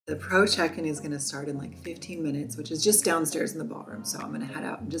The pro check-in is gonna start in like 15 minutes, which is just downstairs in the ballroom. So I'm gonna head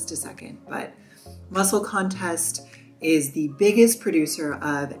out in just a second. But MuscleContest is the biggest producer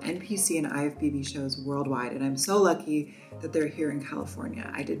of NPC and IFBB shows worldwide. And I'm so lucky that they're here in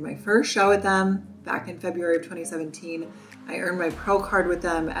California. I did my first show with them back in February of 2017. I earned my pro card with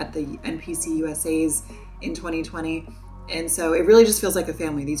them at the NPC USAs in 2020. And so it really just feels like a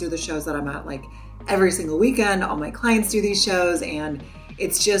family. These are the shows that I'm at like every single weekend. All my clients do these shows, and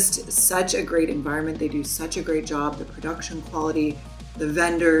it's just such a great environment. They do such a great job. The production quality, the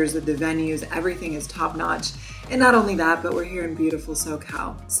vendors, the venues, everything is top notch. And not only that, but we're here in beautiful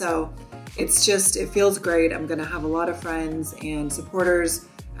SoCal. So it's just, it feels great. I'm gonna have a lot of friends and supporters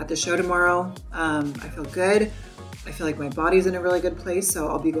at the show tomorrow. I feel good. I feel like my body's in a really good place, so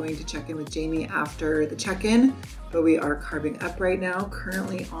I'll be going to check in with Jamie after the check-in, but we are carbing up right now,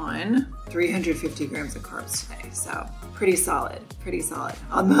 currently on 350 grams of carbs today, so pretty solid, pretty solid.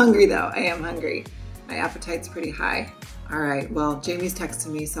 I'm hungry though, I am hungry. My appetite's pretty high. All right, well, Jamie's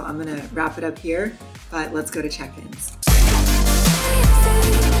texting me, so I'm gonna wrap it up here, but let's go to check-ins.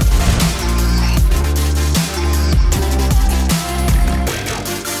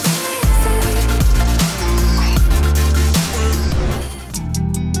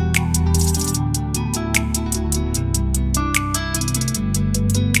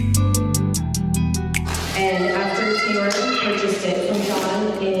 Purchased it from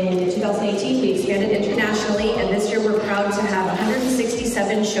John in 2018. We expanded internationally, and this year we're proud to have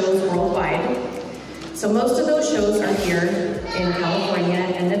 167 shows worldwide. So most of those shows are here in California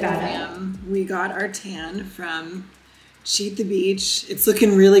and Nevada. We got our tan from Cheat the Beach. It's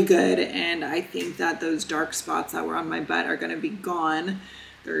looking really good, and I think that those dark spots that were on my butt are gonna be gone.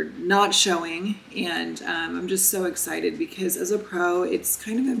 They're not showing, and I'm just so excited because as a pro, it's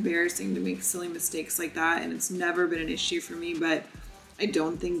kind of embarrassing to make silly mistakes like that, and it's never been an issue for me, but I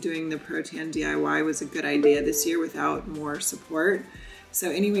don't think doing the Pro Tan DIY was a good idea this year without more support. So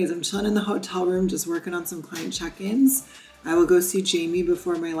anyways, I'm chilling in the hotel room, just working on some client check-ins. I will go see Jamie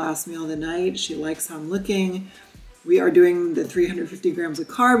before my last meal of the night. She likes how I'm looking. We are doing the 350 grams of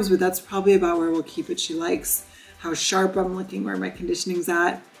carbs, but that's probably about where we'll keep it. She likes how sharp I'm looking, where my conditioning's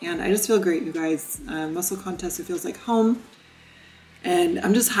at. And I just feel great, you guys. MuscleContest, it feels like home. And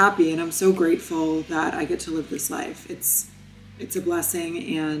I'm just happy, and I'm so grateful that I get to live this life. It's a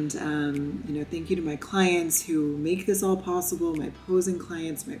blessing, and you know, thank you to my clients who make this all possible, my posing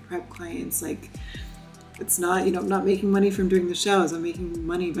clients, my prep clients. Like, it's not, you know, I'm not making money from doing the shows. I'm making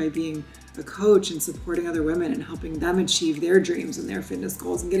money by being a coach and supporting other women and helping them achieve their dreams and their fitness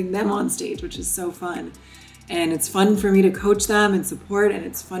goals and getting them on stage, which is so fun. And it's fun for me to coach them and support, and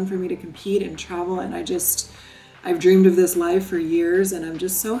it's fun for me to compete and travel. And I've dreamed of this life for years, and I'm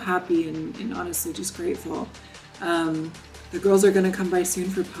just so happy and honestly just grateful. The girls are gonna come by soon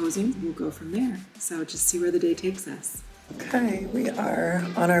for posing. We'll go from there. So just see where the day takes us. Okay, we are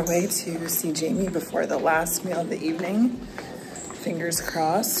on our way to see Jamie before the last meal of the evening. Fingers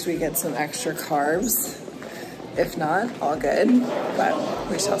crossed we get some extra carbs. If not, all good, but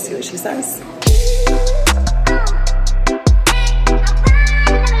we shall see what she says.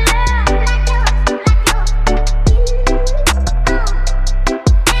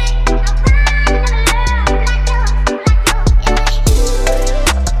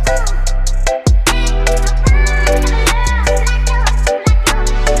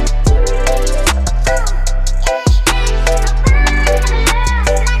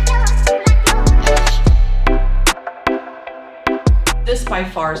 This by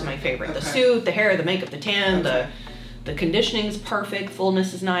far is my favorite. The suit, the hair, the makeup, the tan, the conditioning is perfect,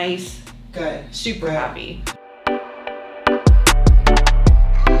 fullness is nice. Good. Super happy.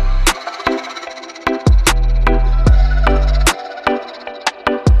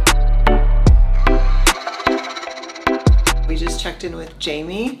 We just checked in with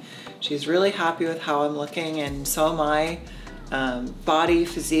Jamie. She's really happy with how I'm looking, and so am I. Body,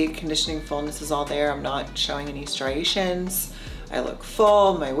 physique, conditioning, fullness is all there. I'm not showing any striations. I look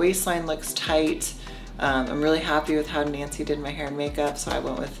full, my waistline looks tight. I'm really happy with how Nancy did my hair and makeup, so I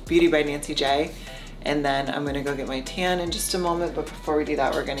went with Beauty by Nancy J. And then I'm gonna go get my tan in just a moment, but before we do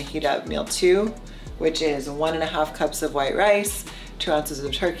that, we're gonna heat up meal 2, which is 1.5 cups of white rice, 2 ounces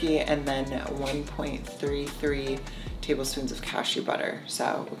of turkey, and then 1.33 tablespoons of cashew butter.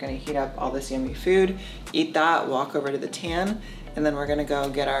 So we're gonna heat up all this yummy food, eat that, walk over to the tan, and then we're gonna go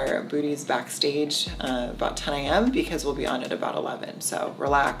get our booties backstage about 10 a.m. because we'll be on at about 11. So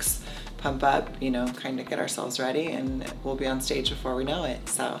relax, pump up, you know, kind of get ourselves ready, and we'll be on stage before we know it.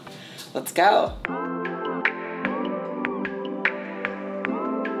 So let's go.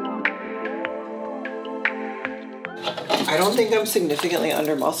 I don't think I'm significantly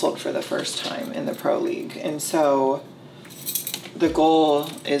under-muscled for the first time in the pro league. And so the goal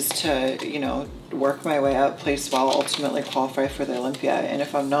is to, you know, work my way up, place well, ultimately qualify for the Olympia. And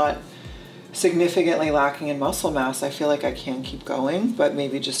if I'm not significantly lacking in muscle mass, I feel like I can keep going, but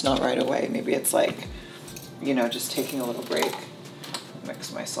maybe just not right away. Maybe it's like, you know, just taking a little break.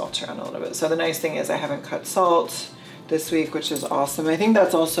 Mix my salt around a little bit. So the nice thing is I haven't cut salt this week, which is awesome. I think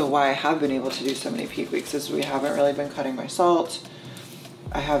that's also why I have been able to do so many peak weeks, is we haven't really been cutting my salt.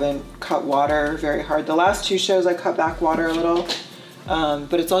 I haven't cut water very hard. The last 2 shows I cut back water a little,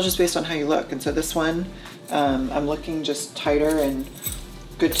 but it's all just based on how you look. And so this one, I'm looking just tighter and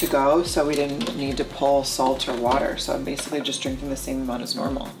good to go. So we didn't need to pull salt or water. So I'm basically just drinking the same amount as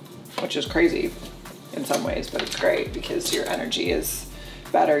normal, which is crazy in some ways, but it's great because your energy is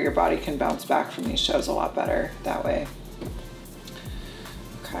better. Your body can bounce back from these shows a lot better that way.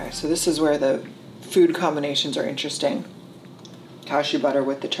 Okay, so this is where the food combinations are interesting. Cashew butter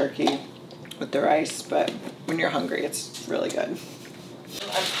with the turkey, with the rice, but when you're hungry, it's really good.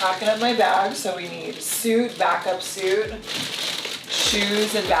 I'm packing up my bag, so we need suit, backup suit,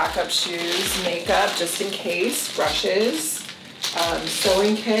 shoes and backup shoes, makeup just in case, brushes,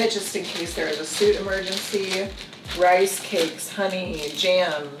 sewing kit just in case there is a suit emergency, rice cakes, honey,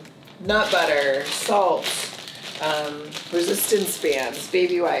 jam, nut butter, salt, resistance bands,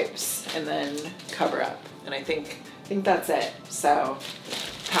 baby wipes, and then cover up. And I think that's it. So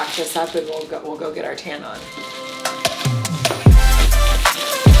pack this up and we'll go get our tan on.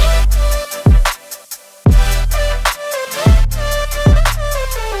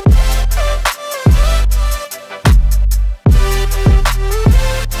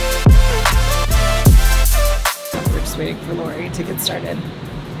 Waiting for Lori to get started.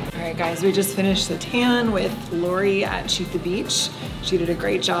 All right guys, we just finished the tan with Lori at Shoot the Beach. She did a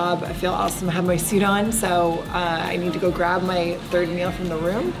great job. I feel awesome. I have my suit on, so I need to go grab my 3rd meal from the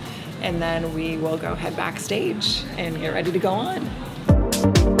room, and then we will go head backstage and get ready to go on.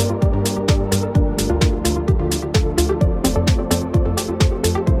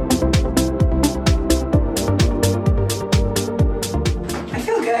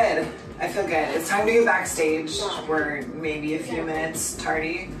 It's time to go backstage. We're maybe a few minutes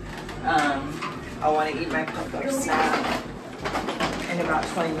tardy. I want to eat my pump-up snack in about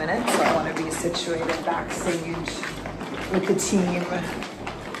 20 minutes. So I want to be situated backstage with the team.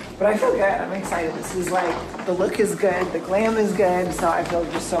 But I feel good. I'm excited. This is like, the look is good, the glam is good, so I feel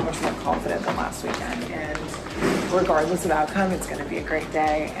just so much more confident than last weekend. And regardless of outcome, it's going to be a great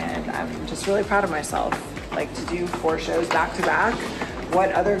day. And I'm just really proud of myself. Like, to do 4 shows back to back.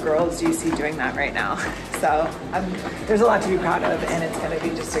 What other girls do you see doing that right now? So there's a lot to be proud of, and it's going to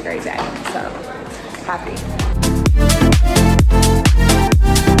be just a great day. So happy.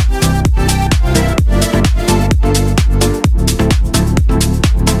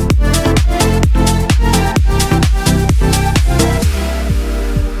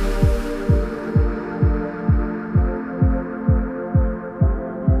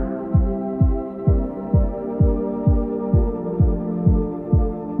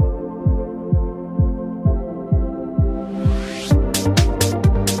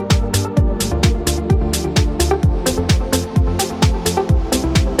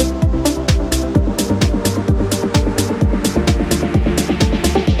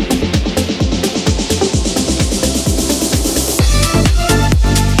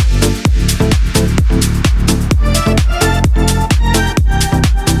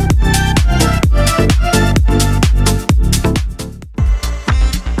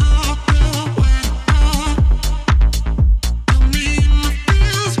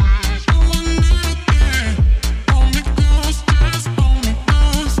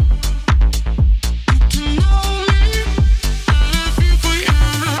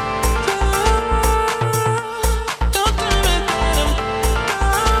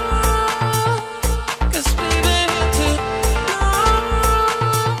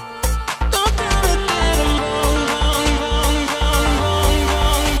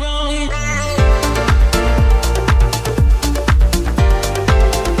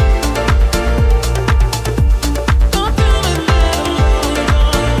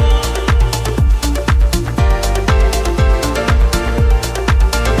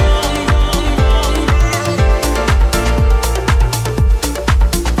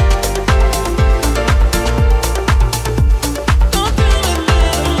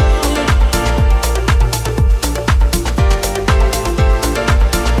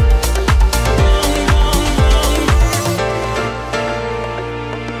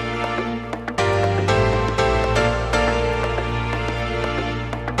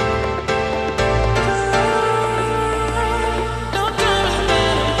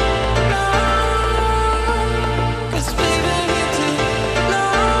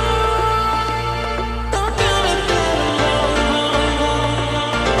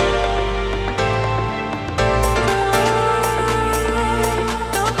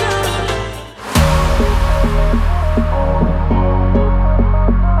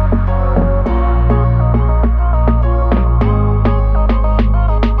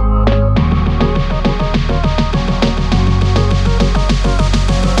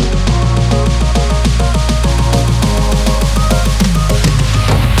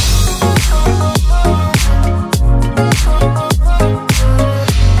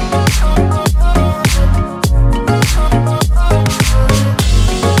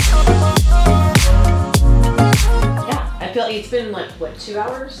 It's been like, what, 2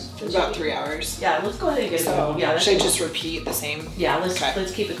 hours? About 3 hours. Yeah, let's go ahead and get So, yeah, should I just repeat the same? Yeah,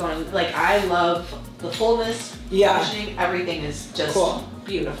 let's keep it going. Like, I love the fullness, conditioning, everything is just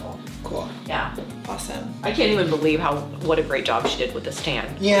beautiful. Cool. Yeah. Awesome. I can't even believe what a great job she did with this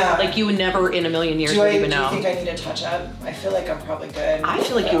tan. Yeah. Like, you would never in a million years would even know. Do you think I need to touch up? I feel like I'm probably good. I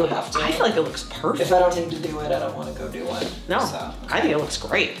feel like you would have to. I feel like it looks perfect. If I don't need to do it, I don't want to go do one. No. So, I think it looks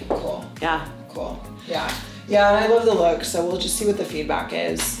great. Cool. Yeah. Cool. Yeah. Yeah, and I love the look, so we'll just see what the feedback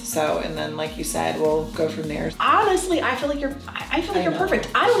is. So, and then like you said, we'll go from there. Honestly, I feel like you're perfect.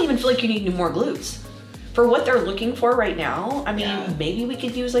 I don't even feel like you need any more glutes. For what they're looking for right now, I mean, maybe we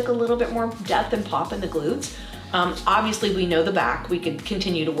could use like a little bit more depth and pop in the glutes. Obviously we know the back, we could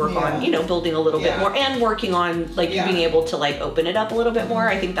continue to work on, you know, building a little bit more and working on like you being able to like open it up a little bit more.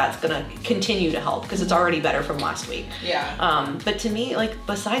 I think that's gonna continue to help because it's already better from last week. Yeah. But to me, like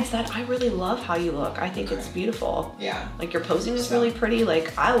besides that, I really love how you look. I think it's beautiful. Yeah. Like your posing is really pretty.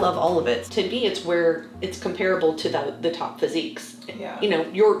 Like I love all of it. To me, it's where it's comparable to the top physiques. Yeah. You know,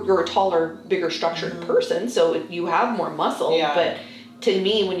 you're a taller, bigger structured person, so you have more muscle, but to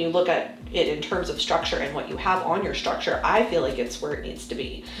me, when you look at it in terms of structure and what you have on your structure, I feel like it's where it needs to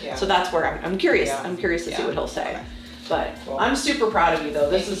be. Yeah. So that's where I'm curious. Yeah. I'm curious to see what he'll say. Okay. But I'm super proud of you though.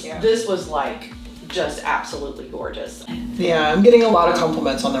 This was like just absolutely gorgeous. Yeah, I'm getting a lot of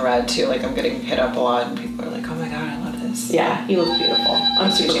compliments on the red too. Like I'm getting hit up a lot and people are like, oh my God, I love this. Yeah, you look beautiful.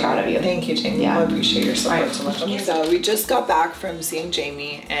 I'm super proud of you. Thank you, Jamie. I appreciate your support so much. So we just got back from seeing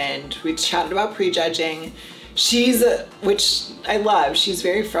Jamie and we chatted about prejudging. Which I love, she's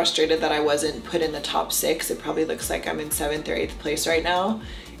very frustrated that I wasn't put in the top 6. It probably looks like I'm in 7th or 8th place right now.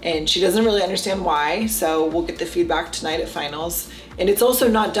 And she doesn't really understand why, so we'll get the feedback tonight at finals. And it's also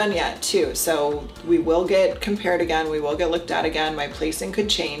not done yet too, so we will get compared again, we will get looked at again, my placing could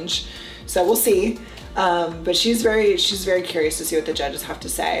change. So we'll see. But she's very curious to see what the judges have to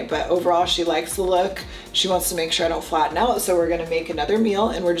say. But overall, she likes the look. She wants to make sure I don't flatten out. So we're gonna make another meal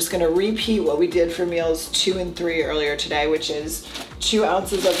and we're just gonna repeat what we did for meals 2 and 3 earlier today, which is 2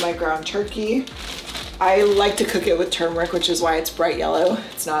 ounces of my ground turkey. I like to cook it with turmeric, which is why it's bright yellow.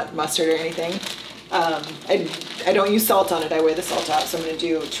 It's not mustard or anything. I don't use salt on it, I weigh the salt out. So I'm gonna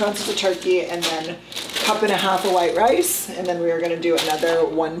do 2 ounces of turkey and then 1.5 cups of white rice. And then we are gonna do another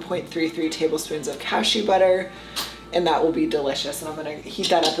 1.33 tablespoons of cashew butter. And that will be delicious. And I'm gonna heat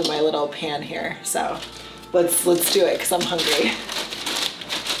that up in my little pan here. So let's do it, cause I'm hungry.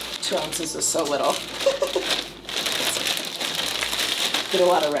 2 ounces is so little. Get a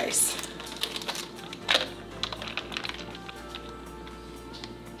lot of rice.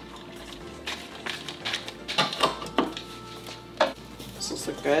 This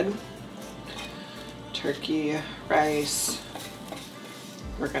look good. Turkey, rice.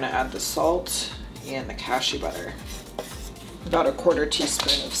 We're gonna add the salt and the cashew butter. About 1/4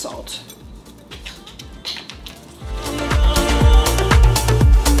 teaspoon of salt.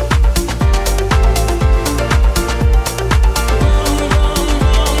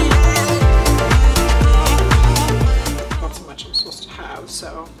 Not so much I'm supposed to have,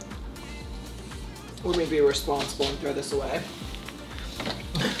 so we may be responsible and throw this away.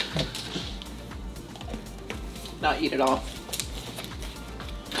 Not eat it all.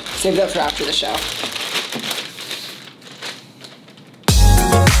 Save that for after the show.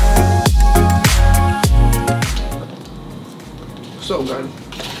 So good.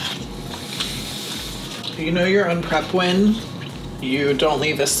 You know you're on prep when you don't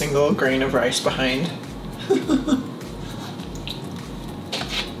leave a single grain of rice behind.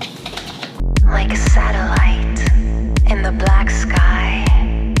 Like a satellite in the black sky.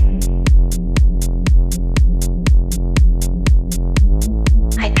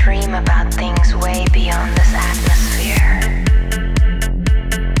 I dream about things way beyond this atmosphere.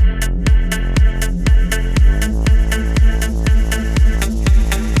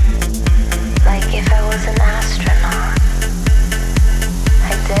 Like if I was an astronaut,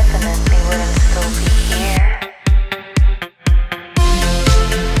 I definitely wouldn't still be here.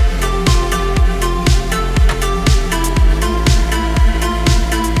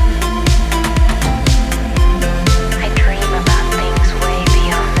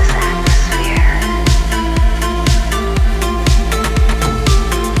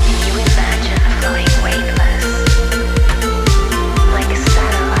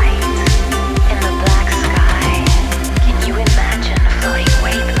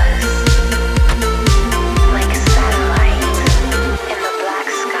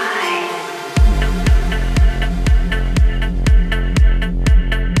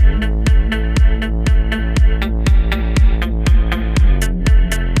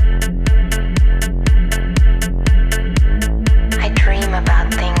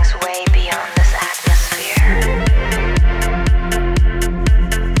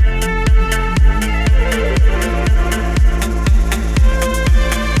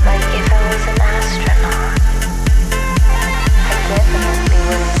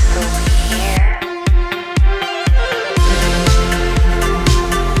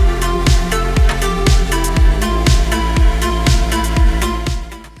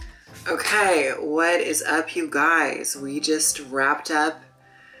 Okay, what is up, you guys? We just wrapped up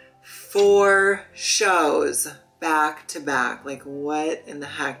 4 shows back to back. Like, what in the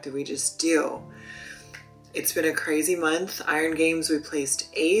heck did we just do? It's been a crazy month. Iron Games, we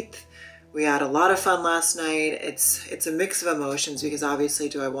placed 8th. We had a lot of fun last night. It's a mix of emotions because obviously,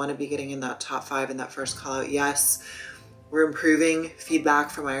 do I want to be getting in that top 5 in that first call out? Yes. We're improving.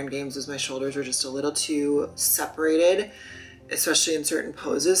 Feedback from Iron Games was my shoulders were just a little too separated, especially in certain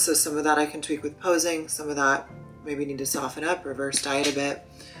poses. So some of that I can tweak with posing. Some of that maybe need to soften up, reverse diet a bit.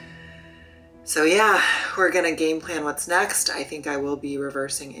 So yeah, we're gonna game plan what's next. I think I will be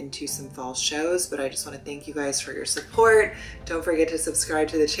reversing into some fall shows, but I just wanna thank you guys for your support. Don't forget to subscribe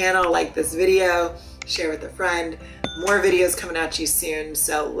to the channel, like this video, share with a friend. More videos coming at you soon,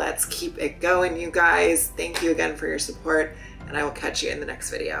 so let's keep it going, you guys. Thank you again for your support, and I will catch you in the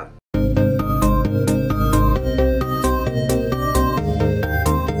next video.